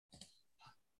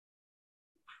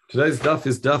Today's daf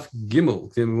is daf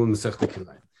Gimel,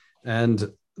 Kilayim.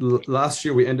 And last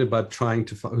year we ended by trying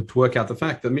to work out the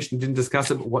fact that Mishnah didn't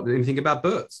discuss anything about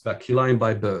birds, about Kilayim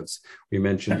by birds. We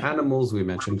mentioned animals, we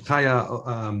mentioned Chaya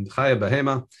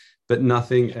Behema, but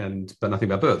nothing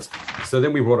about birds. So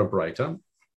then we brought a Breita,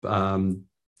 that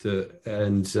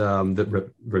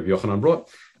Rabbi Yochanan brought,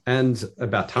 and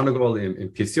about Tanagol in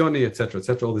Pisioni, etc.,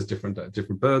 all these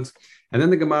different birds. And then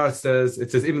the Gemara says,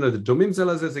 even though the Domim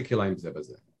Zelazeh, the Kilayim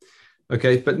Zelazeh.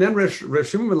 Okay, but then Rav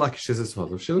Shimon Lakish says as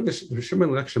follows. Rav Shimon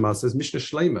Lakish says Mishnah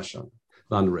Shleima Sham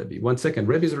Lan Rebbe. 1 second,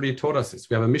 Rebbe's already taught us this.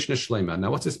 We have a Mishnah Shleima. Now,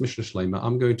 what's this Mishnah Shleima?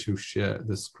 I'm going to share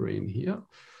the screen here,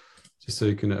 just so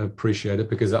you can appreciate it,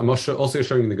 because I'm also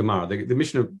showing the Gemara. The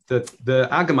Mishnah that the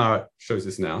Gemara shows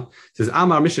this now. It says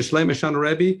Amar Mishnah Shleima Shan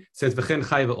Rebbe says V'chen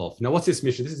Chayva Off. Now, what's this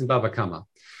Mishnah? This is in Bava Kama.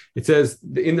 It says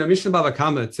in the Mishnah Bava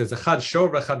Kama, it says Echad Shor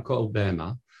V'Echad Kol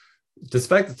Behema.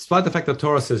 Despite the fact that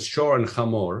Torah says Shor and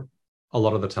Chamor a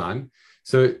lot of the time.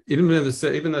 So even though it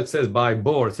says by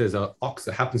bor, it says an ox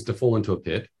that happens to fall into a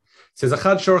pit. It says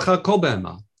achad shor achad kol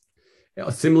behema.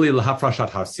 Similarly, lahafrashat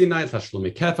har sinai,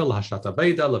 lashlumi kefel, lahashat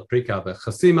abeida, laprika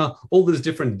v'chasima. All these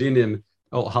different dinim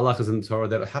or halachas in the Torah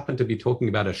that happen to be talking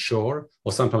about a shor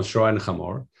or sometimes shor and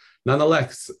chamor.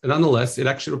 Nonetheless, it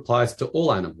actually applies to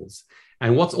all animals.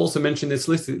 And what's also mentioned in this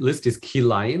list is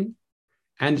Kilayim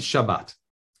and Shabbat.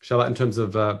 Shabbat in terms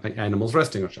of animals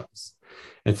resting on Shabbos.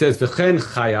 It says v'chen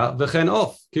chaya v'chen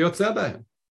off kiyotze behem,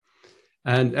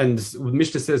 and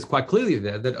Mishnah says quite clearly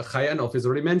there that a chaya and off is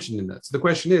already mentioned in that. So the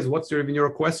question is, what's even your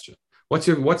question? What's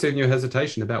even your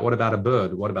hesitation about? What about a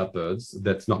bird? What about birds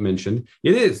that's not mentioned?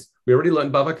 It is. We already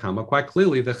learned Bava Kama quite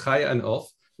clearly the chaya and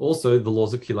off. Also, the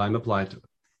laws of Kilayim apply to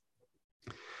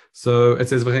it. So it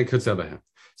says v'chen kiyotze behem.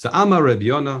 So Amar Rabbi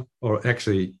Yonah, or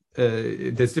actually.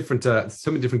 There's different,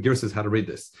 so many different girsas how to read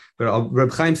this. But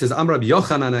Reb Chaim says, Am Rabbi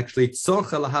Yochanan actually,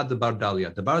 tzorcha lahad de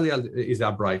bardalia. The bardalia is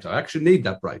our Breita. I actually need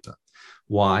that Breita.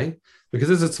 Why? Because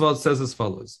this is what it says as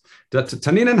follows.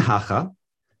 Tanina hacha,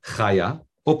 chaya,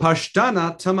 o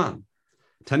pashtana taman.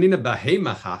 Tanina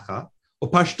bahema hacha, o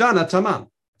pashtana taman.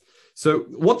 So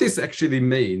what this actually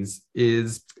means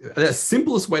is, the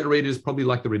simplest way to read it is probably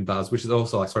like the Ridbaz, which is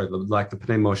also like the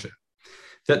Pnei Moshe.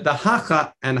 That the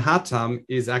hacha and hatam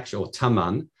is actually, or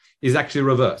taman, is actually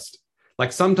reversed.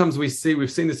 Like sometimes we've seen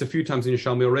this a few times in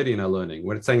Yerushalmi already in our learning,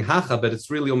 where it's saying hacha, but it's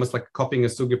really almost like copying a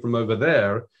sugya from over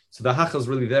there. So the hacha is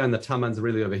really there and the taman's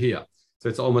really over here. So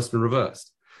it's almost been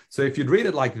reversed. So if you'd read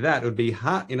it like that, it would be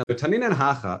tanin and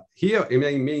hacha. Here,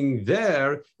 meaning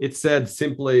there, it said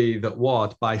simply that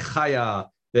what? By chaya,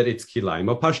 that it's kilayim.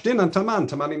 Or pashtin and taman.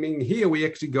 Taman meaning here, we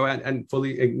actually go out and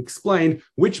fully explain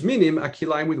which minim are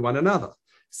kilayim with one another.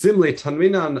 Similarly,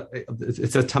 Taninan,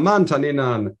 it's a Taman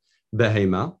Taninan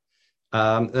Behema,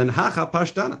 and Hacha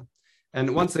Pashtana.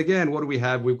 And once again, what do we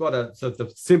have? We've got a sort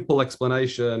of simple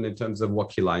explanation in terms of what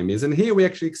Kilayim is. And here we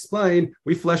actually explain,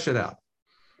 we flesh it out.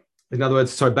 In other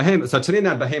words,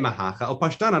 Taninan Behema Hacha, or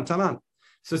Pashtana Taman.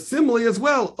 So similarly as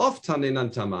well, of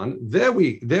Taninan Taman, there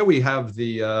we have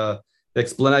the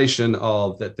explanation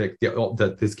of that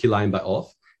this Kilayim by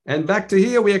off. And back to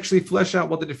here, we actually flesh out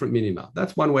what the different minim are.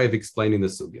 That's one way of explaining the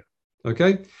sugya.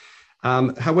 Okay.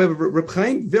 However, Reb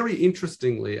Chaim very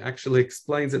interestingly actually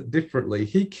explains it differently.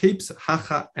 He keeps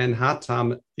hacha and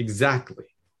hatam exactly,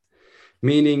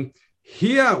 meaning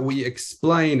here we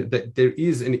explain that there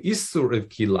is an issur of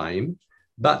kilayim,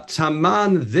 but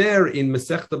taman there in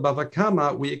Masechta Bava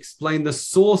Kama we explain the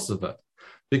source of it,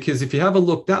 because if you have a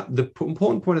look, that the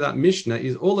important point of that Mishnah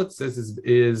is all it says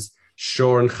is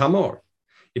shor and chamor.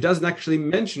 It doesn't actually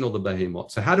mention all the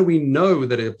behemoth. So how do we know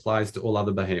that it applies to all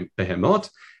other behemoth?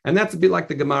 And that's a bit like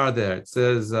the Gemara there. It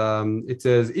says, I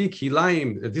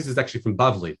Kilayim, this is actually from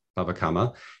Bavli, Bava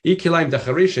Kama. I Kilayim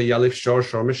decharisha yalif shor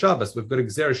mishabas. We've got a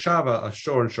gzer shava, a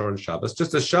shor and Shabbos.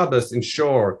 Just as Shabbos in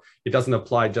shor, it doesn't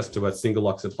apply just to a single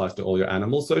ox, it applies to all your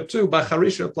animals. So too, by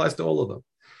charisha applies to all of them.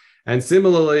 And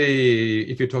similarly,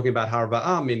 if you're talking about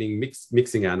harva'ah, meaning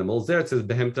mixing animals, there it says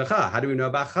behem techa. How do we know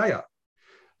about chaya?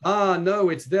 No,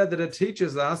 it's there that it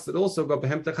teaches us that also got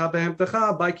behem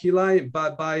techa by Kilayim,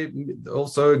 by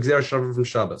also Gzer Shavah from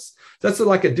Shabbos. That's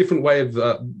like a different way of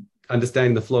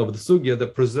understanding the flow of the sugya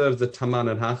that preserves the taman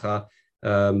and hacha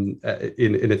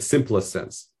in its simplest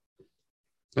sense.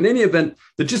 In any event,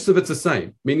 the gist of it's the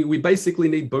same, meaning we basically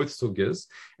need both sugyas,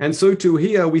 and so too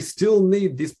here we still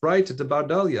need this Breita de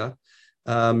Bardalia,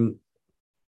 but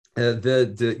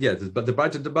the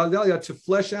Breita de Bardalia to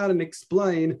flesh out and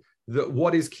explain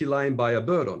what is Kilayim by a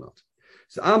bird or not.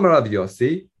 So Amar Rav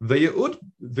Yossi, he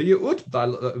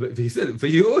said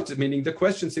v'yut, meaning the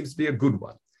question seems to be a good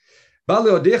one.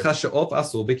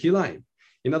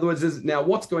 In other words, now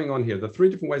what's going on here? The three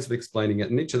different ways of explaining it,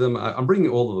 and each of them, I'm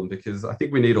bringing all of them because I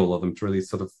think we need all of them to really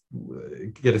sort of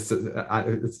get a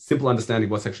simple understanding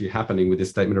of what's actually happening with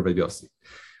this statement of Rabbi Yossi.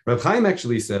 Reb Chaim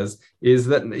actually says is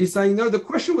that he's saying, no, the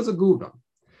question was a good one.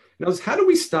 Now, how do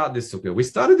we start this sugya? We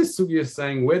started this sugya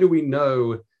saying, where do we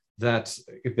know that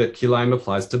Kilayim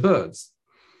applies to birds?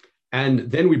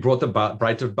 And then we brought the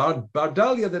Bright of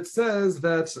Bardalia that says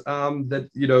that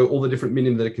all the different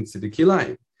minim that are considered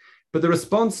Kilayim. But the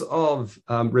response of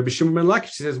Rabbi Shimon ben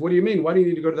Lakish says, what do you mean? Why do you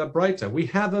need to go to that Breita? We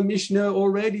have a Mishnah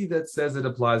already that says it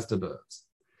applies to birds.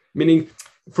 Meaning,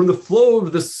 from the flow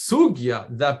of the sugya,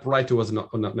 that Breita was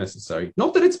not necessary.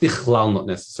 Not that it's bichlal not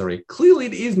necessary. Clearly,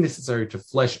 it is necessary to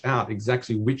flesh out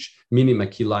exactly which minim are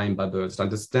kilayim by birds, to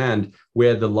understand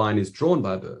where the line is drawn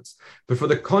by birds. But for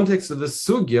the context of the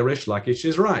sugya, Resh Lakish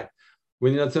is right.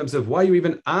 When in terms of why are you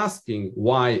even asking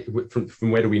why,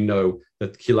 from where do we know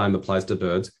that kilayim applies to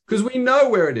birds? Because we know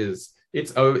where it is.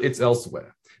 It's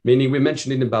elsewhere. Meaning we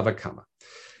mentioned it in Bava Kama.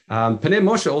 Panei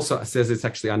Moshe also says it's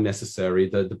actually unnecessary,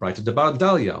 the Breita de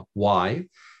Bardalia. Why?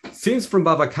 Since from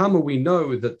Bava Kama we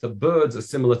know that the birds are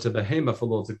similar to behema for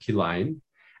laws of Kilayim,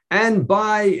 and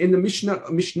in the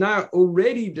Mishnah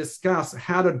already discuss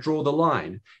how to draw the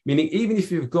line, meaning even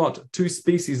if you've got two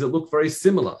species that look very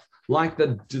similar, like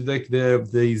the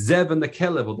Zev and the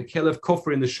Kelev, or the Kelev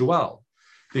Kofri and the Shual,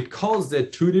 because they're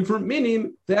two different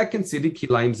minim, they're considered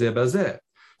Kilayim Zeh Bazeh.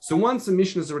 So once the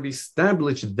Mishnah has already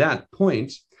established that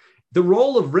point, the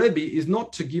role of Rebbe is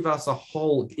not to give us a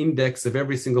whole index of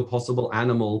every single possible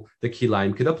animal the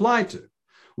Kilayim could apply to.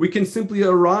 We can simply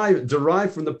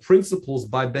derive from the principles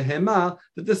by Behema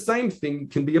that the same thing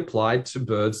can be applied to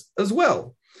birds as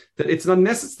well. That it's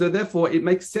unnecessary, therefore it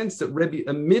makes sense that Rebbe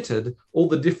omitted all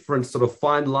the different sort of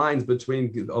fine lines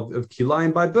between of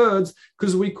Kilayim by birds,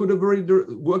 because we could have already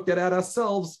worked that out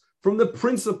ourselves from the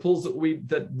principles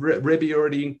that Rebbe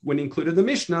already when included the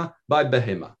Mishnah by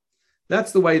Behema.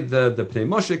 That's the way the Pnei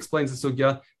Moshe explains the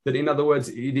sugya, that in other words,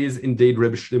 it is indeed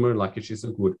Rebbe Shlomo Lakish is a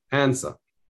good answer.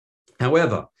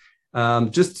 However,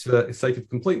 just for the sake of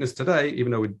completeness today,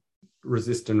 even though we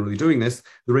resist generally doing this,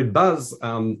 the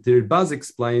Ridbaz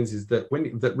explains is that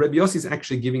that Rebbe Yossi is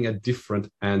actually giving a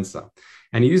different answer.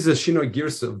 And he uses a Shinoi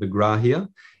Girsa of the Gra here.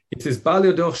 It says, Bal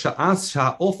Yodor Sha'as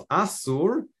Sha'of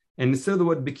Asur, and instead of the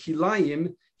word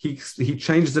Bekilayim, he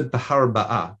changes it Bahar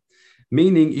Ba'ah.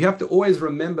 Meaning, you have to always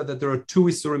remember that there are two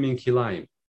isurim in kilayim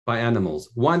by animals.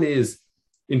 One is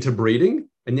interbreeding,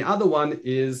 and the other one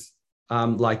is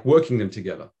like working them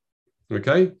together.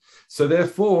 Okay, so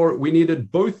therefore we needed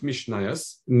both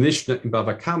mishnayos, Mishnah in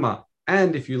Bava Kama,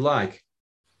 and if you like,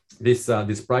 this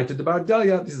Breita de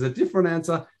Bardalia. This is a different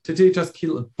answer to teach us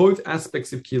both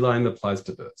aspects of kilayim applies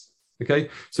to birds. Okay,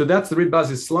 so that's the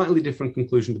Ridbaz's slightly different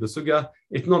conclusion to the sugya.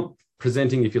 It's not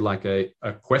presenting, if you like, a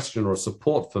question or a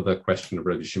support for the question of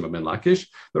Rabbi Shimon ben Lakish,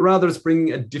 but rather it's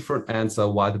bringing a different answer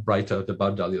why the Breita de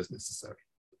Bardalia is necessary.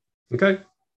 Okay,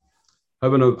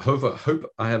 hope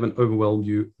I haven't overwhelmed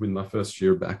you with my first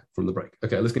year back from the break.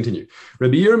 Okay, let's continue.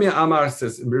 Rabbi Yirmiyah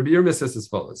says as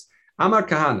follows: Amar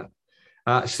Kahana.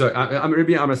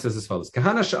 Rabbi Amar says as follows: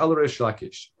 Kahana sha'al Reish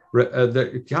Lakish.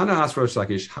 The Kahana asked Reish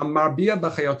Lakish, Hamarbia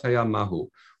b'chayot hayam mahu.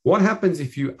 What happens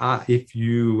is there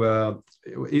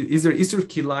Isur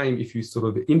Kilayim if you sort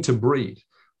of interbreed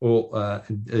or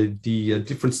the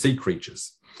different sea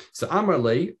creatures? So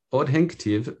Amarle od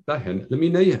henktiv bahen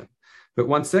leminayhem. But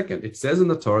 1 second, it says in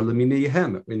the Torah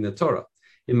leminayhem in the Torah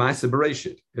in Ma'aseh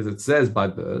Bereshit, as it says by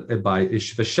it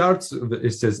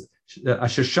says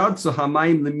asher shartzu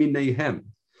hamayim leminayhem.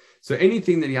 So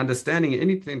anything that you're understanding,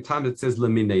 anything time that says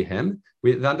leminayhem,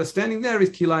 the understanding there is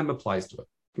Kilayim applies to it.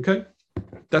 Okay.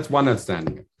 That's one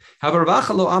understanding. However,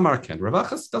 Ravacha lo amar ken.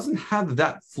 Ravacha doesn't have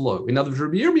that flow. In other words,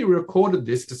 Rabbi Yirmiyah recorded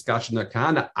this discussion that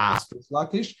Kahana asked Reish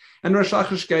Lakish, and Reish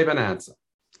Lakish gave an answer.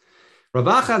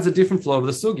 Ravacha has a different flow of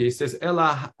the sugi. He says,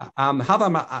 "Ela hava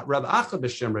Ravacha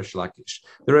b'shem Reish Lakish."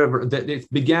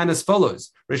 It began as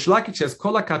follows: Reish Lakish says,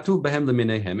 "Kol hakatuv behem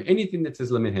leminayhem." Anything that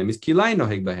says leminayhem is kilay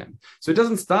noheg behem. So it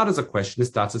doesn't start as a question; it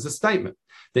starts as a statement.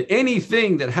 That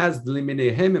anything that has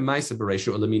leminayhem and ma'aseh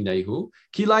bereshit or leminayhu,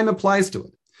 kilayim applies to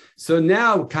it. So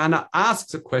now Kahana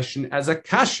asks a question as a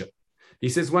kasha. He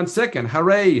says, 1 second,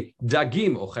 Hare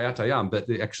dagim or chayat hayam, but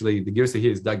actually the girsa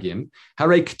here is dagim.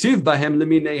 Hare ktiv bahem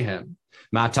leminayhem.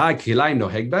 Matai kilayim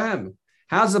noheg bahem.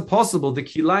 How's it possible the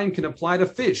kilayim can apply to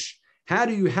fish? How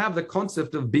do you have the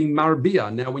concept of being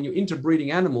marbia? Now, when you're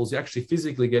interbreeding animals, you're actually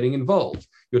physically getting involved.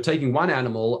 You're taking one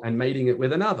animal and mating it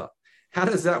with another. How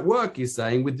does that work? He's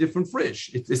saying with different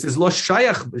fish. This is lo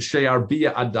shayach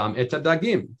sheyarbia adam et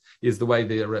dagim is the way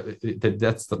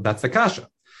that's the kasha.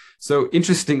 So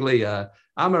interestingly,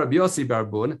 Amar Rabbi Yossi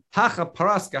Barbun, Hacha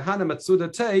Paras Kahana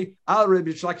Matsudate Al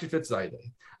Rabbi Shlakish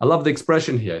Vetzaide. I love the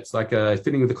expression here. It's like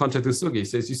fitting with the context of Sugi. He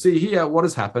says, you see here, what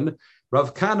has happened?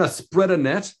 Rav Kana spread a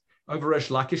net over Resh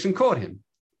Lakish and caught him.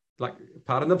 Like,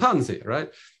 pardon the puns here, right?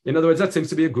 In other words, that seems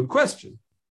to be a good question.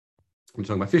 I'm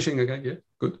talking about fishing again. Yeah,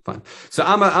 good, fine. So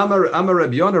Amar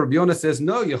Rabbi Yonah says,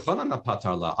 no, Yochanan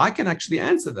Patarla. I can actually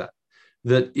answer that.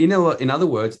 That in other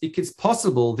words, it is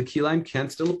possible the Kilayim can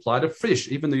still apply to fish,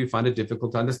 even though you find it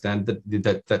difficult to understand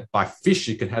that by fish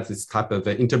you can have this type of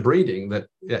interbreeding that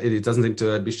it doesn't seem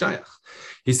to be shaykh.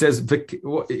 He says,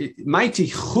 "Mighty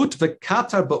chut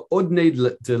v'katar ba'odnei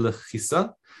de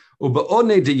lechisa or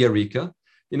ba'odnei de yerika."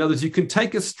 In other words, you can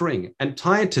take a string and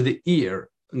tie it to the ear.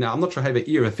 Now, I'm not sure how the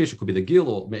ear of a fish, it could be the gill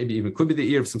or maybe even could be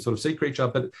the ear of some sort of sea creature,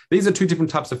 but these are two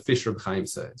different types of fish, Reb Chaim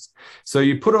says. So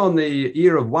you put on the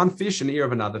ear of one fish and the ear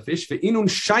of another fish. Ve'inun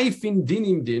shaifin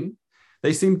dinim din.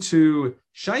 They seem to,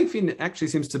 shaifin actually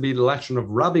seems to be the action of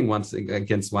rubbing one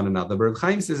against one another, but Reb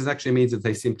Chaim says it actually means that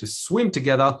they seem to swim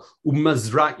together,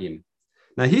 umazra'in.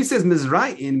 Now he says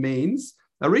mizra'in means,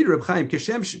 I read Reb Chaim,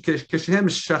 Keshem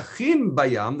shachim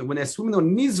bayam, when they're swimming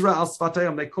on Nizra al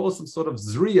Sfatayam, they call some sort of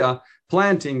zriya,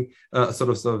 planting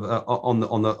on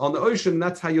the ocean.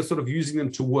 That's how you're sort of using them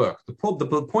to work. The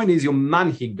point is you're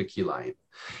manhig b'kilayim.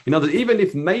 In other words, even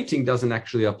if mating doesn't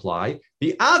actually apply,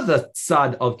 the other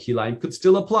side of kilayim could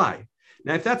still apply.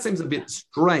 Now, if that seems a bit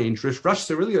strange, Rosh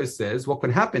Sirilio says what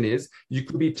can happen is you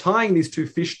could be tying these two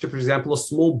fish to, for example, a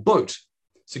small boat.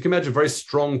 So you can imagine very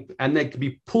strong, and they could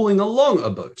be pulling along a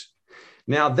boat.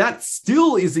 Now, that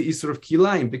still is the Isur of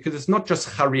Kilayim, because it's not just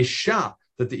Harisha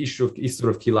that the issue of Isur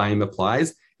of Kilayim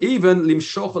applies. Even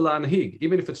Limshoch Hig,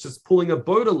 even if it's just pulling a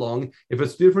boat along, if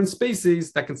it's different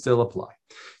species, that can still apply.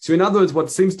 So in other words,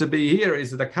 what seems to be here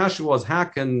is that the kasha was, how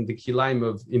can the Kilayim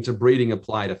of interbreeding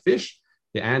apply to fish?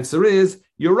 The answer is,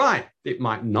 you're right, it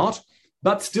might not.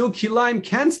 But still, Kilayim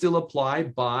can still apply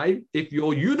by if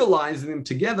you're utilizing them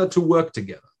together to work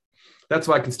together. That's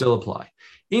why it can still apply.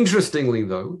 Interestingly,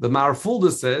 though, the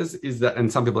Marafulda says is that,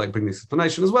 and some people like bring this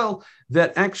explanation as well,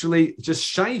 that actually just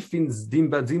shaifins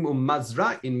dimbadim or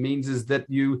mazra'in means is that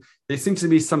there seems to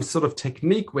be some sort of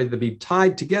technique where they be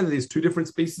tied together, these two different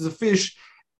species of fish,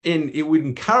 and it would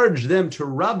encourage them to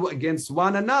rub against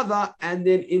one another and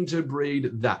then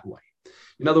interbreed that way.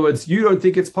 In other words, you don't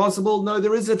think it's possible? No,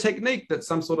 there is a technique that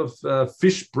some sort of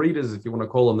fish breeders, if you want to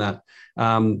call them that,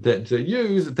 that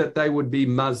use, that they would be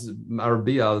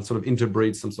marabia, sort of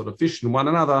interbreed some sort of fish in one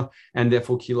another, and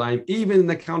therefore kilayim, even in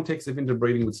the context of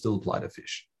interbreeding, would still apply to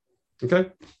fish.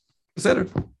 Okay? Etc.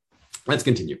 Let's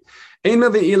continue.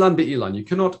 You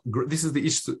cannot, this is the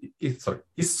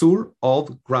Isur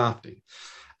of grafting.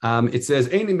 It says,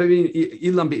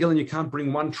 you can't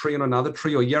bring one tree on another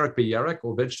tree, or yerek be-yerek,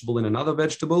 or vegetable in another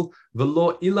vegetable.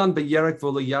 V'lo ilan be-yerek,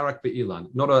 v'lo yerek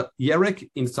be-ilan. Not a yerek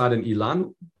inside an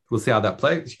ilan. We'll see how that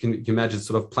plays. You can imagine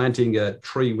sort of planting a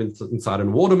tree inside a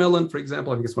watermelon, for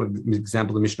example. I think it's one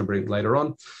example the Mishnah brings later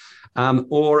on.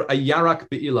 Or a yarak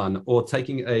be-ilan, or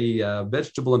taking a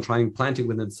vegetable and planting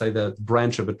within, say, the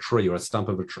branch of a tree or a stump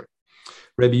of a tree.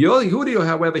 Rabbi Yehuda,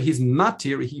 however, his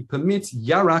matir, he permits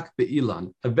yarak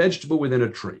be'ilan, a vegetable within a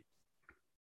tree.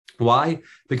 Why?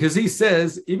 Because he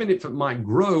says, even if it might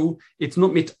grow, it's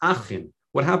not mitachin.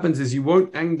 What happens is you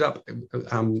won't end up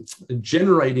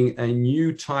generating a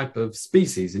new type of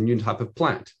species, a new type of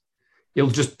plant. It'll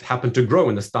just happen to grow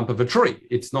in the stump of a tree.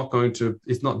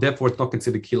 Therefore it's not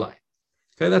considered kilai.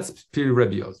 Okay, that's pure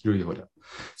Rabbi Yehuda.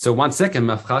 So 1 second,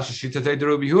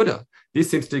 this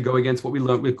seems to go against what we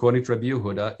learned according to Rabbi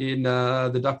Yehuda in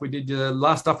the daf we did,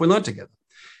 last daf we learned together.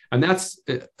 And that's,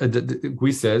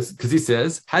 he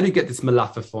says, how do you get this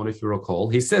melafefon, if you recall?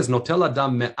 He says, notel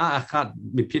adam me'a'achat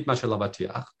mipit ma shel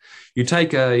avatiach. You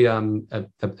take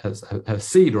a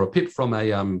seed or a pit from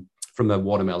the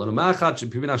watermelon.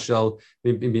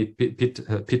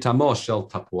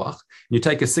 You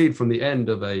take a seed from the end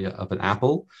of an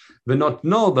apple. You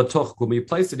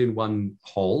place it in one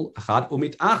hole,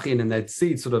 and that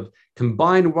seed sort of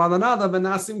combine with one another.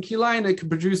 It can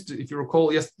produce, if you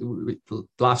recall,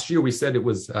 last year we said it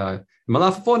was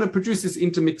malafon. It produces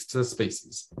intermixed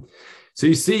species. So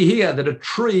you see here that a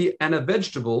tree and a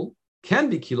vegetable can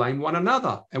be kilayim one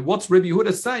another. And what's Rabbi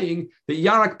Yehuda saying? The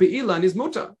yarak be'ilan is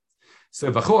mutar. So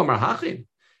v'cho amar hachin,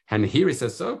 and here he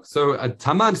says so. So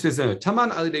Taman says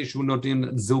Taman alidei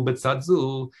notin zul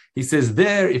betzad. He says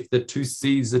there, if the two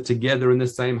seeds are together in the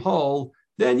same hole,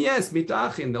 then yes,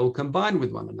 mitachin, they'll combine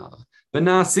with one another.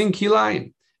 V'nasin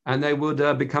kilayim, and they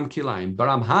would become kilayim.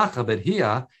 Baram hacha, but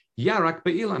here yarak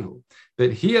be'ilanu.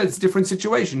 But here it's a different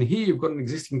situation. Here you've got an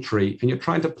existing tree, and you're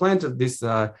trying to plant this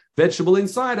vegetable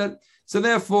inside it. So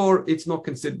therefore, it's not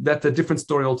considered, that's a different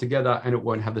story altogether, and it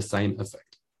won't have the same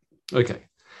effect. Okay.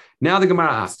 Now the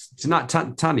Gemara asks,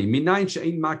 Tani, minayin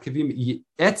she'ein makivim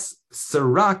etz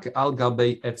sarak al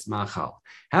gabei etz machal.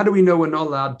 How do we know we're not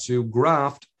allowed to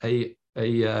graft a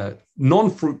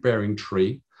non-fruit-bearing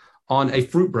tree on a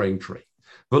fruit-bearing tree?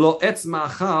 Or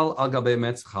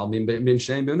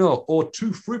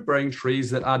two fruit-bearing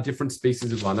trees that are different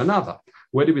species of one another.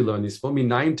 Where do we learn this from? We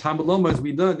learned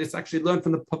this actually learned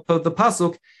from the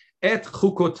pasuk, Et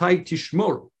chukotai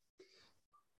tishmoru.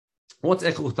 What's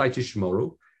Et chukotai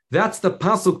tishmoru? That's the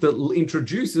pasuk that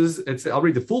introduces, I'll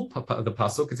read the full the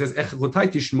pasuk. It says, Et chukotai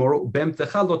tishmoru,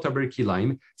 bemtecha lo taber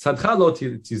kilayim, sadcha lo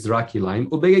tizra kilayim,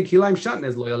 ubege kilayim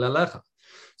shatnez lo yalelecha.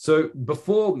 So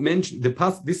before mention the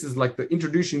pasuk, this is like the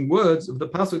introducing words of the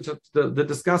pasuk that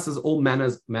discusses all manner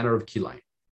of kilayim.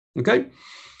 Okay,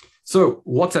 so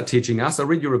what's that teaching us? I'll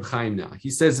read you Reb Chaim now. He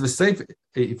says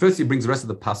first he brings the rest of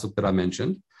the pasuk that I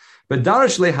mentioned, but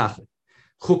darash lehach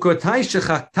chukotai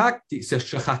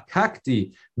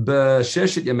shechakakti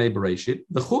b'sheshet yamei bereshit,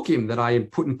 the chukim that I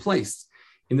put in place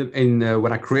in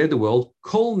when I created the world,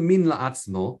 kol min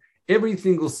la'atzmo, every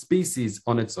single species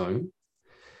on its own.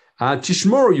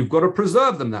 Tishmoru, you've got to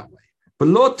preserve them that way. But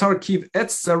lo tarkiv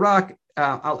etz sarak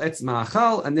al etz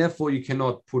ma'achal, and therefore you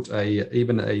cannot put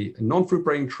even a non-fruit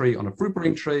bearing tree on a fruit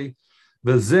bearing tree.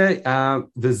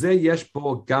 V'zeh yesh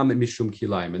bo gam mishum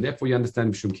kilayim, and therefore you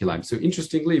understand mishum kilayim. So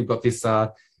interestingly, you've got this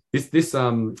Dov.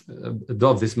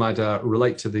 This might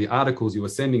relate to the articles you were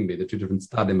sending me, the two different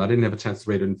stadim. I didn't have a chance to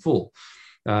read it in full.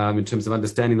 In terms of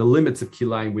understanding the limits of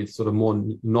kilayim with sort of more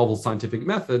novel scientific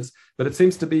methods, but it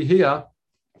seems to be here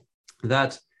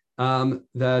that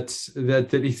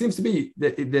he seems to be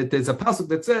that there's a pasuk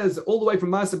that says all the way from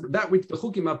Maaseh, that which the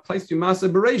chukim are placed in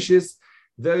Maaseh Bereshis,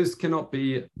 those cannot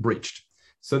be breached.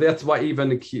 So that's why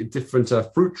even a different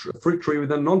fruit tree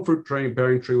with a non-fruit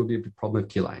bearing tree will be a problem of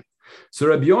kilayim. So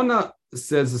Rabbi Yonah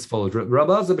says as follows: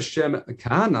 Rabbi Elazar b'Shem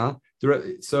Kahana.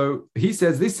 So he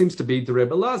says this seems to be the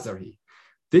Rebbe Lazar.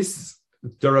 This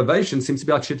derivation seems to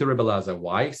be like Shita Rebbe Lazar.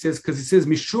 Why? He says because he says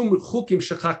Mishum Chukim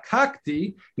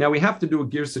Shechakakti. Now we have to do a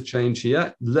girsa change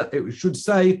here. It should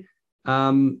say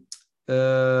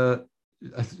it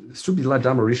should be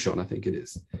L'Adam Rishon. I think it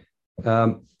is.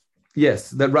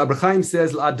 Yes, that Rabbi Chaim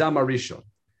says L'Adam Rishon.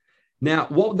 Now,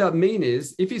 what would that mean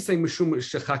is if he's saying Mishum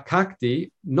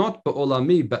Shechakakti, not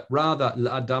Ba'olami, but rather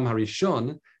L'Adam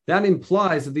Harishon, that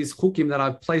implies that these chukim that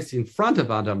I've placed in front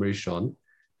of Adam Rishon,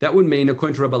 that would mean,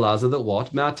 according to Rebbe Lazar, that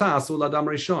what? Me'ata asul Adam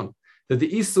Rishon. That the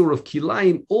Isur of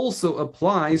Kilayim also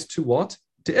applies to what?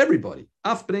 To everybody.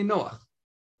 Af b'nei Noach.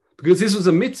 Because this was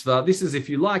a mitzvah, this is, if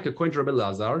you like, according to Rebbe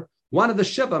Lazar, one of the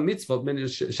Sheva mitzvot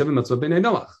b'nei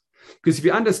Noach. Because if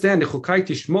you understand the chukai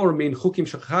tishmor mean chukim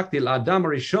shachakti l'adam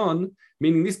rishon,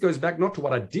 meaning this goes back not to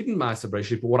what I did in Maaseh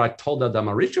Bereshit, but what I told Adam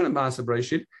Rishon in Maaseh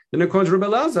Bereshit, then according to Rebbe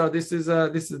Lazar, this is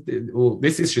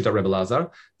Shita Rebbe Lazar,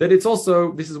 that it's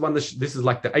also this is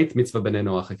like the 8th mitzvah b'nei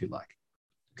Noach, if you like.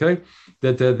 Okay,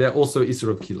 that they're also Isur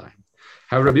of Kilayim.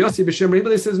 However, Rabbi Yossi b'Shem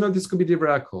Rebbe says no, this could be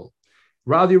divrei hakol.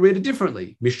 Rather, you read it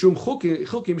differently. Mishum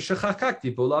chukim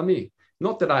shachakti b'olami.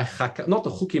 Not the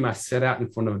chukim I set out in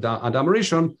front of Adam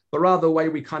Rishon, but rather the way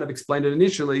we kind of explained it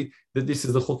initially, that this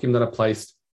is the chukim that are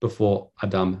placed before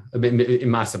Adam in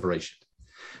Maaseh Bereshit.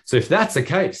 So if that's the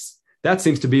case, that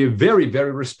seems to be a very,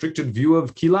 very restricted view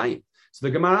of Kilayim. So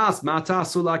the Gemara asks,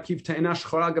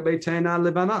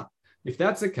 if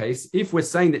that's the case, if we're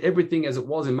saying that everything as it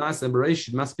was in Maaseh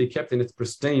Bereshit must be kept in its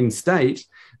pristine state,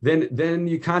 then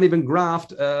you can't even graft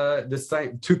the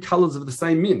same two colors of the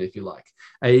same min, if you like.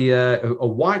 A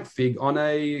white fig on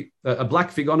a black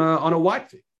fig on a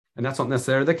white fig, and that's not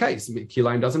necessarily the case.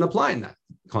 Kilayim doesn't apply in that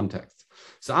context.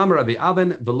 So Amar Rabbi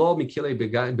Avan v'lo mikilei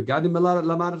begadim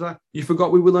lamadata. You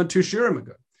forgot we learned 2 shiurim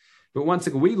ago, but once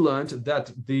again we learned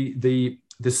that the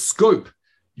scope,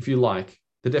 if you like,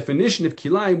 the definition of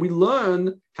kilayim, we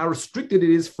learn how restricted it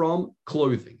is from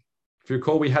clothing. If you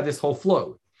recall, we had this whole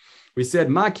flow. We said,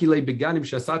 "Ma kilei beganim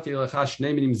shasati lecha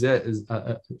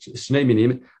shnei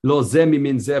minim lo ze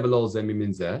mimin ze v'lo ze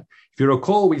mimin ze." If you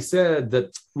recall, we said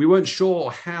that we weren't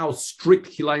sure how strict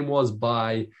kilayim was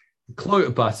by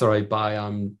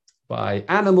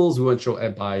animals. We weren't sure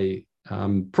by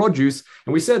produce,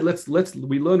 and we said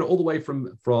we learn all the way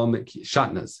from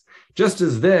shatnas. Just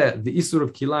as there, the isur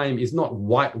of kilayim is not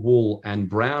white wool and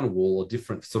brown wool or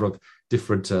different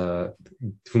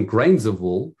grains of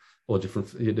wool. Or different,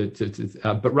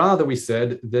 but rather we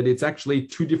said that it's actually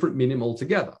 2 different minim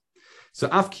altogether. So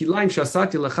af kilayim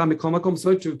shasati lecha mikol makom,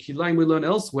 so too kilayim we learn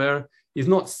elsewhere is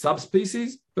not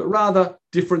subspecies, but rather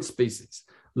different species.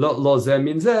 Lo ze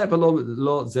min ze, but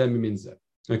lo ze min ze.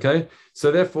 Okay,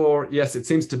 so therefore, yes, it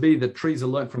seems to be that trees are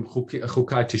learnt from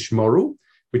Chukai Tishmoru,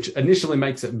 which initially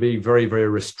makes it be very, very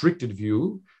restricted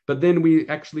view. But then we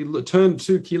actually turn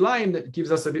to Kilayim that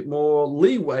gives us a bit more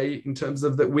leeway in terms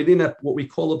of that within what we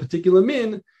call a particular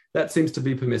min, that seems to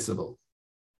be permissible.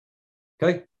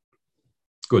 Okay,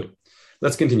 good.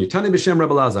 Let's continue. Tani b'shem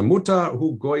Rebbe Elazar, mutar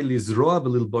hu goy lizroa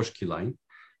v'lilbosh kilayim,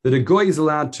 that a goy is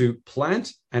allowed to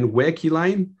plant and wear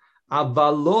kilayim,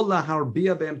 aval lo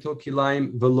laharbia be'emto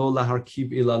kilayim v'lo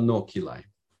laharkiv ila no kilayim.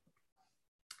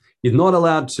 He's not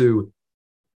allowed to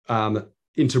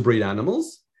interbreed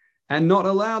animals, and not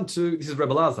allowed to, this is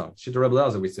Rebbe Elazar, Shita Rebbe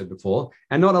Elazar we said before,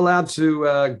 and not allowed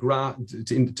to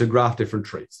graft different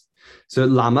trees. So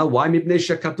lama, why? Because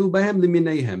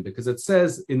it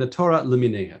says in the Torah,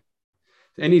 liminehem.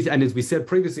 And as we said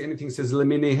previously, anything says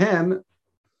liminehem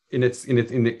in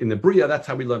the Bria, that's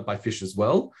how we learned by fish as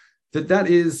well. That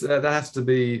has to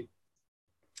be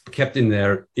kept in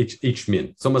there each min.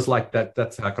 It's almost like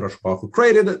that's how Kadosh Baruch Hu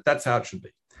created it, that's how it should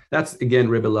be. That's again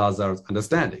Rebbe Elazar's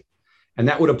understanding. And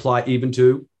that would apply even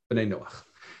to Bnei Noach.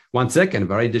 One second,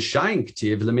 very deshain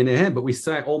k'tiv leminehem, but we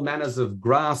say all manners of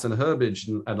grass and herbage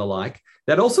and the like.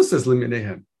 That also says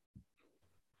leminehem.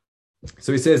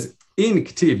 So he says in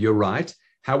k'tiv, you're right.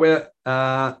 However,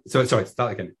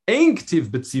 start again. Ein k'tiv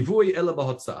b'tzivui ela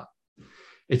b'hotzah.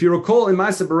 If you recall, in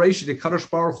Ma'aseh Bereshit, the Kadosh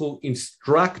Baruch Hu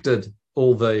instructed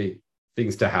all the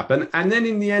things to happen, and then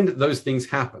in the end, those things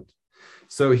happened.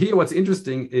 So here, what's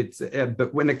interesting,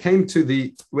 but when it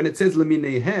says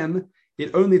leminehem,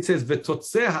 it only says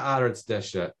v'totzeh haaretz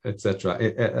desha,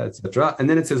 etc., and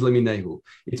then it says leminehu.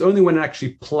 It's only when it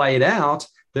actually played out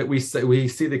that we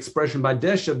see the expression by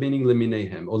desha meaning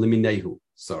leminehem or leminehu.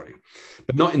 Sorry,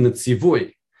 but not in the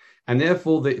tzivui, and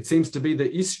therefore it seems to be the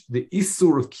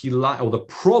issur of kilayim, or the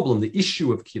problem, the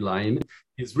issue of kilayim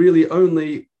is really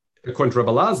only, according to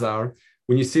Rebbe Elazar,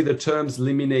 when you see the terms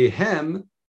leminehem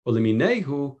or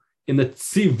liminehu in the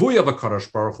tzivui of a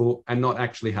Kadosh Baruch Hu, and not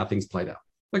actually how things played out.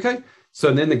 Okay,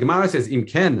 so then the Gemara says im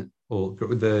ken, or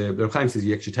the Reb Chaim says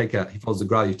you actually take out. He follows the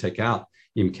Gra, you take out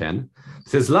im ken. It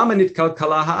says lama nitkal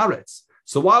kala haaretz.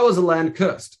 So why was the land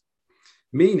cursed?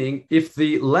 Meaning, if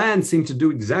the land seemed to do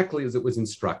exactly as it was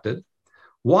instructed,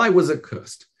 why was it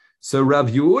cursed? So Rav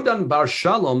Yehudan Bar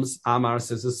Shalom's Amar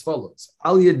says as follows: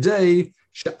 Al yedei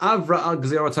she'avra al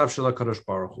gzerotav shel HaKadosh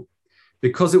Baruch Hu.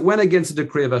 Because it went against the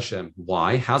decree of Hashem.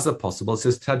 Why? How's it possible? It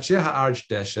says, Tadsheh ha'arch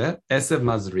deshe, esev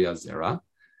mazriya zera,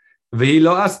 v'hi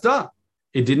lo asta.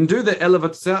 It didn't do the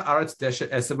elevatzeh aretz deshe,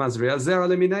 esev mazriya zera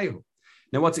leminehu.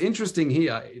 Now, what's interesting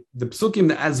here, the psukim,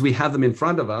 as we have them in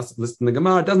front of us, listed in the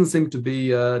Gemara, doesn't seem to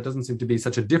be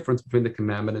such a difference between the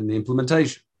commandment and the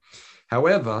implementation.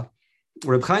 However,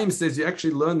 Reb Chaim says you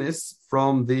actually learn this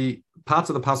from the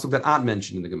parts of the pasuk that aren't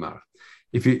mentioned in the Gemara.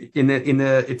 If you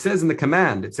it says in the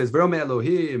command, it says V'romer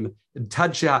Elohim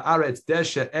Tadshe Haaretz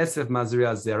Deshe Esef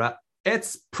Mazriya Zera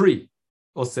Etz Pri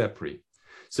Oseh Pri.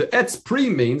 So Etz Pri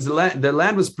means the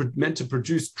land was meant to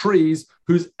produce trees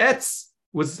whose Etz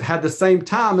had the same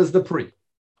time as the Pri.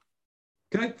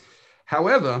 Okay.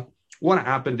 However, what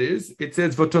happened is it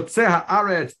says V'totzeh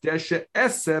Haaretz Deshe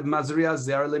Esef Mazriya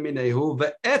Zera Leminehu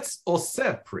Ve'etz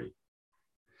Oseh Pri.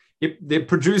 They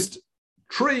produced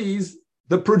trees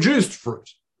that produced fruit,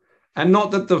 and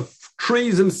not that the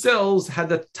trees themselves had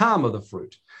the time of the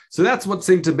fruit. So that's why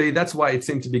it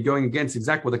seemed to be going against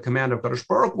exactly what the command of Kadosh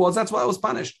Baruch was. That's why it was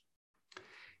punished.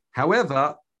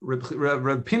 However,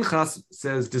 Reb Pinchas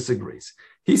disagrees.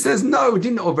 He says, no, it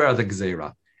didn't over the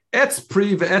Gzeira. Etz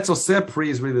pri ve'etz oseh pri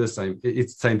is really the same.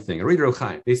 It's the same thing. Read Reb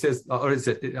Chaim. He says, once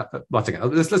again,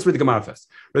 let's read the Gemara first.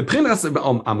 Reb Pinchas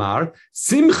Amar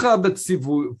simcha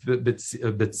b'tzivuya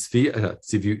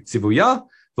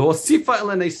v'osifa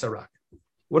elenei sarak.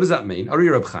 What does that mean? Ari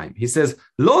Reb Chaim. He says,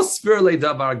 lo sfir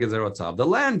le'davar gezerotav. The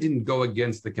land didn't go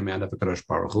against the command of the Kadosh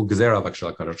Baruch Hu. Gezerah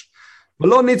v'kshal Kadosh.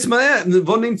 V'lo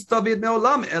nitztavid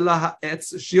me'olam ela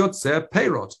ha'etz shiyotzeh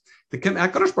peirot. The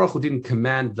HaKadosh Baruch Hu didn't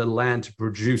command the land to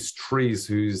produce trees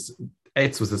whose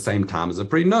etz was the same time as a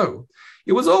pri. No,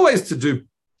 it was always to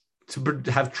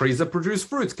have trees that produce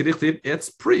fruits. Kedichtiv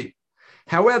etz pri.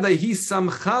 However, he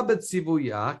samcha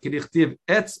b'tzivuya kedichtiv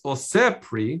etz oseh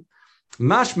pri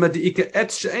mashma deika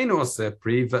etz she'eino oseh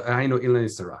pri v'aino ilan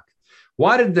sarak.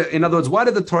 Why did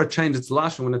the Torah change its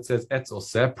lashon when it says etz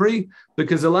oseh pri?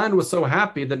 Because the land was so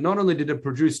happy that not only did it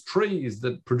produce trees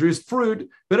that produced fruit,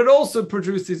 but it also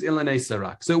produced these ilanei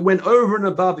sarak. So it went over and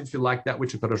above, if you like, that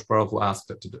which HaKadosh Baruch Hu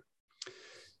asked it to do.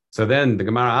 So then the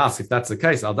Gemara asks, if that's the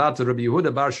case, al dat Rabbi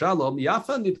Yehuda bar Shalom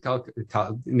yafa nitkal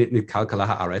kala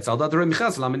haaretz, al dat Rabbi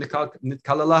Michas lam nitkal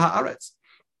kala haaretz.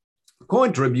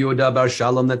 According to Rabbi Yehuda bar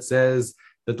Shalom, that says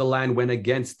that the land went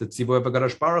against the Tzivoy of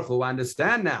HaKadosh Baruch Hu. I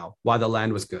understand now why the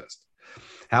land was cursed.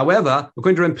 However,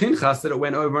 according to Reb Pinchas, that it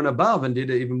went over and above and did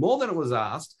even more than it was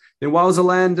asked, then why was the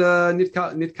land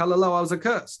nitkalala? Why was it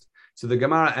cursed? So the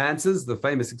Gemara answers the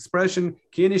famous expression,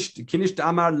 Kinish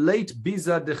Amar late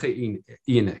biza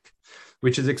deche'inek,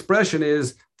 which his expression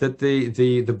is that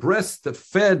the breast that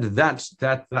fed that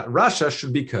Rasha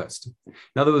should be cursed.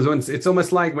 In other words, it's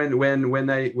almost like when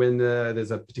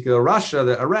there's a particular Rasha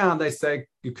that around, they say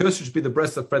your curse should be the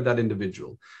breast that fed that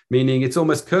individual, meaning it's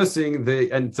almost cursing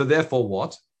and so therefore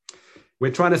what?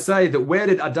 We're trying to say that where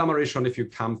did Adam HaRishon, if you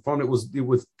come from, it was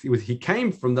he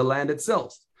came from the land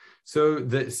itself. So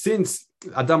since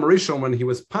Adam HaRishon, when he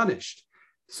was punished,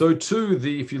 so too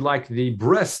if you like, the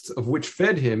breast of which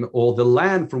fed him, or the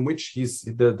land from which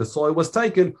the soil was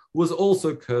taken, was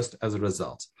also cursed as a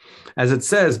result. As it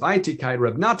says, Vaitikai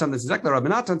Reb Natan, this is exactly what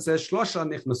Reb Natan says, Shlosha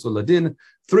nichnasu ladin,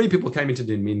 3 people came into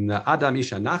din, meaning Adam,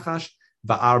 Isha, Nachash,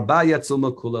 va'arba yatzul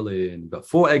mekulalin, but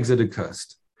 4 exited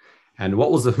cursed. And who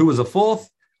was the 4th?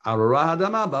 Arura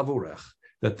Hadama Bavurech,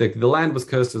 that the land was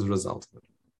cursed as a result of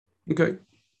it. Okay.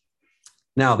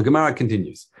 Now the Gemara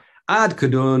continues. Ad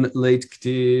kadun late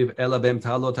ktiv elabem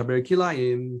talot haber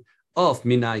kilayim of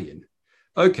minayin.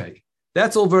 Okay,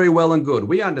 that's all very well and good.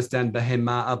 We understand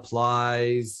behema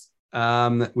applies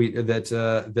that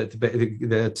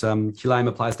kilayim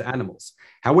applies to animals.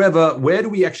 However, where do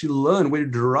we actually learn? Where do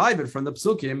we derive it from the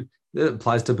psukim that it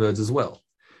applies to birds as well?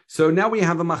 So now we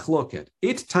have a machloket.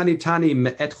 It tani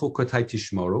me'et chukotai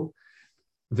tishmoru.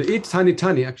 The it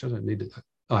tani. Actually, I don't need it.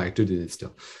 Oh, I do it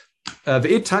still.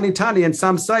 The tani, and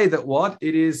some say that what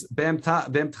it is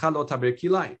be'emtchalot haber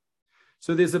kilayim.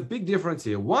 So there's a big difference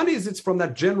here. One is it's from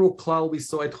that general klal we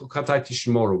saw at chukatai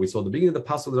tishmoru. We saw the beginning of the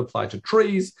pasuk that applied to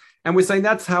trees, and we're saying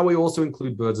that's how we also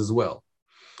include birds as well.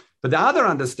 But the other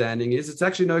understanding is it's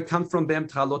actually comes from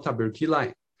be'emtchalot haber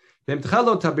kilayim.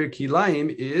 Be'emtchalot haber kilayim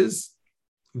is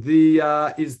the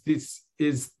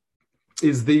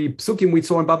psukim we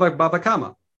saw in Baba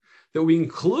Kama, that we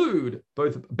include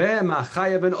both Be'ema,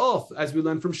 Chayav, and Off, as we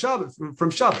learned from Shabbos.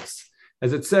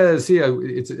 As it says here,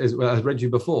 as I read you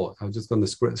before. I was just on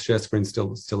the share screen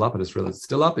still up. I just realized it's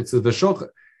still up. It says V'shoch.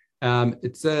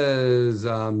 It says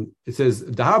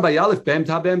Dahar Bayalif Be'em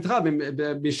Ta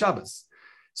B'Shabbos.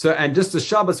 So, and just as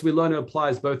Shabbos, we learn it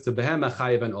applies both to Behema,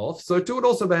 Chayav, and Off. So to it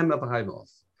also Behema, Chayav, and Off.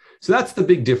 So that's the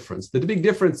big difference. The big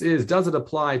difference is, does it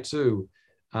apply to?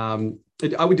 Are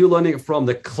we learning it from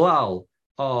the klal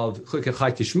of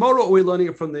Chukachai Tishmoro, or are we learning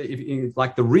it from the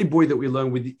ribui that we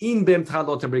learn with the in Bem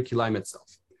Tchalot Haber Kilayim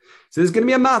itself? So there's going to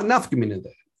be a nafkamin in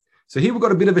there. So here we've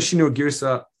got a bit of a shinur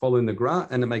girsa following the gra,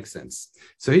 and it makes sense.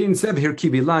 So here instead of here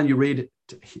kibilan, you read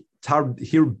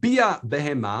hirbia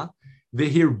behema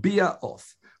vehirbia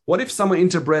off. What if someone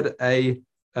interbred a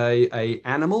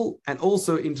animal and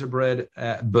also interbred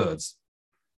birds?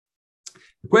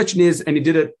 The question is, and he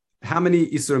did it, how many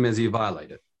isurim has he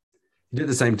violated? He did it at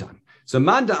the same time. So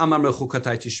Manda Amar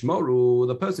Mechukatai Tishmoru,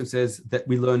 the person says that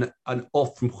we learn an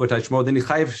off from Chukatai Tishmoru, then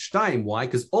Chayev Shtaim. Why?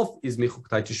 Because off is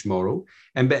Mechukatai Tishmoru,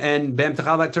 and Be'em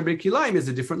Techavat Tabir Kilayim is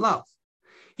a different love.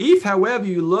 If, however,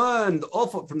 you learn the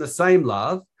off from the same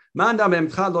love, Manda Be'em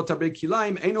Techad Tabir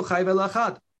Kilayim Einu Chayev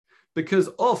Elachad. Because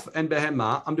off and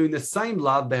Behema, I'm doing the same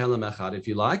love, Behelam Echad, if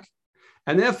you like,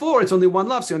 and therefore it's only one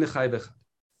love, so only Chayev Echad.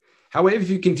 However, if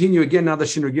you continue again, now the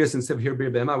Shinur Girs, instead of here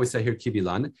Bir Behema, we say here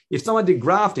Kibilan. If someone did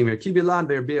grafting here, Kibilan,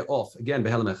 Bir off, again,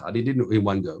 Behelam Echad, he didn't in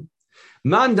one go.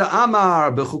 Manda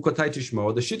Amar Bechukotai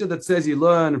Tishmoro, the shita that says you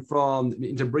learn from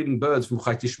interbreeding birds from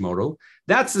Chai Tishmoro,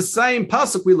 that's the same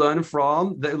pasuk we learn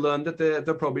from, they learned that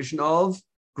the prohibition of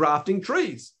grafting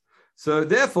trees. So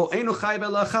therefore, Einu Chayev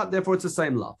Elachat, therefore it's the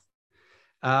same love.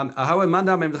 However,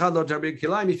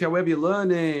 if however you're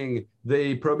learning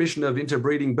the prohibition of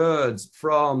interbreeding birds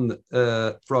from that's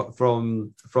a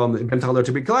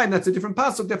different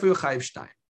pasuk. Therefore, you're chayiv shtayim.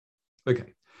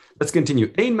 Okay, let's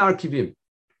continue. Ein markivim.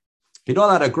 You're not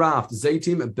allowed to graft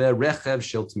zaitim berechev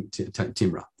shel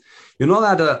timra. You're not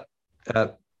allowed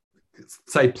to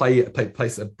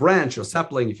place a branch or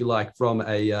sapling, if you like, from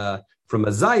a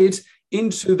zayit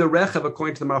into the rechav,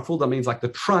 according to the Maraful, that means like the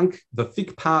trunk, the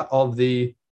thick part of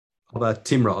a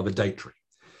timra, of a date tree.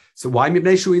 So why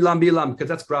mibnei shu ilam bilam? Because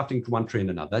that's grafting from one tree and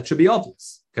another. That should be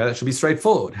obvious. Okay, that should be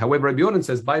straightforward. However, Rabbi Yonan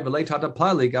says, "By v'leit hada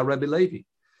plalig al Rabbi Levi,"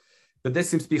 but this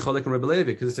seems to be cholek and Rabbi Levi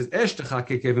because it says, "Eshtecha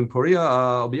kekevim poria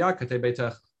obiyakate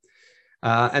beitach."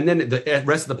 And then the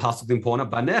rest of the pasuk is important.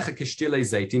 Banecha k'shtilei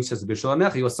zaitim, says the Bishul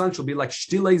Anecha. Your son shall be like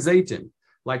shtilei zaitim,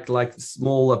 like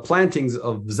small plantings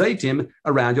of zaitim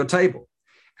around your table.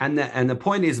 And the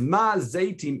point is, ma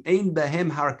zaitim ein behem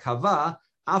harkava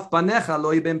af banecha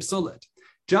lo yibem psolet.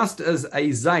 just as a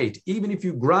zait, even if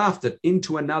you graft it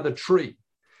into another tree,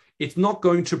 it's not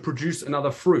going to produce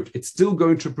another fruit. It's still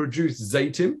going to produce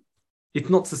zaitim. It's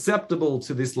not susceptible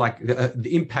to this, like the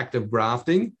impact of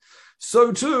grafting.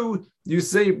 So too, you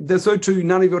see, so too,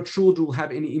 none of your children will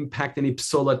have any impact, any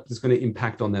psolat that's going to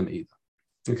impact on them either.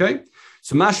 Okay?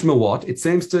 So mashma what? It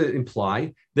seems to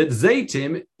imply that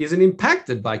zaitim isn't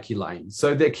impacted by kilayim.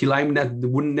 So that kilayim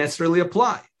wouldn't necessarily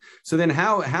apply. So then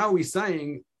how are we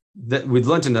saying that we've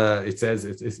learned in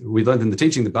we learned in the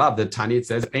teaching the Bab that Tani it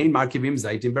says ein markivim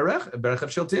zaitim berechav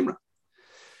shel timra.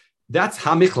 That's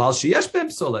hamichlal sheyesh b'hem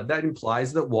psola. That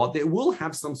implies that what there will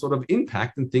have some sort of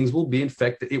impact and things will be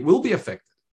infected. It will be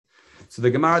affected. So the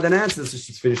Gemara then answers. Let's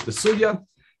just finish the sugya.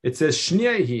 It says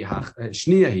shniyahi.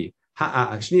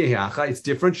 It's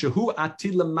different. Shehu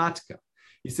atila matka.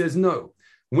 He says no.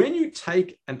 When you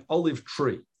take an olive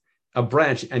tree, a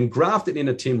branch, and graft it in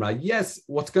a timra, yes,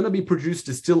 what's going to be produced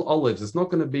is still olives. It's not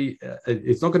going to be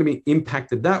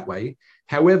impacted that way.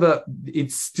 However,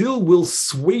 it still will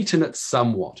sweeten it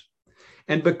somewhat.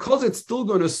 And because it's still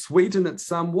going to sweeten it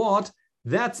somewhat,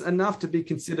 that's enough to be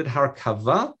considered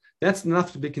harakava. That's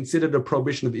enough to be considered a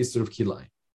prohibition of the Isser of Kilayim.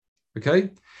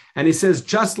 Okay? And he says,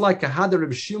 just like a Hadar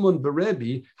of Shimon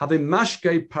Berebi, have a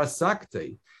mashke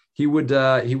parsakte, he would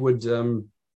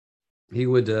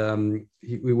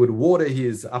water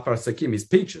his afar sakim, his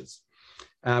peaches,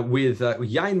 with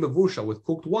yain mavusha, with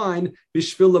cooked wine,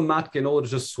 bishvil matke, in order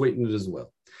to just sweeten it as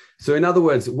well. So in other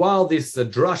words, while this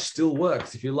drush still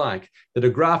works, if you like, that a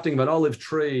grafting of an olive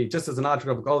tree, just as an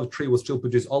article olive tree will still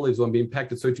produce olives, won't be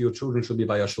impacted, so to your children shall be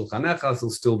by your shulchan aruch,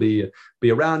 will still be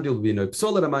around you, will be no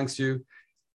psolet amongst you.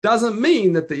 Doesn't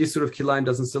mean that the Isur of Kilayim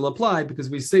doesn't still apply,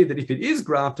 because we see that if it is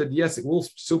grafted, yes, it will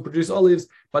still produce olives,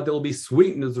 but there will be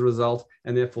sweetened as a result,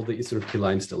 and therefore the Isur of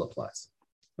Kilayim still applies.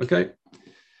 Okay?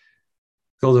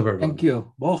 Thank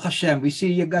you. Baruch Hashem. We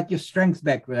see you got your strength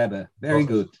back, Rebbe. Very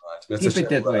good. Right. Keep it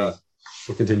that way.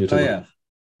 We'll continue to. Oh,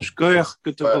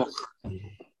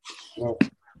 yeah.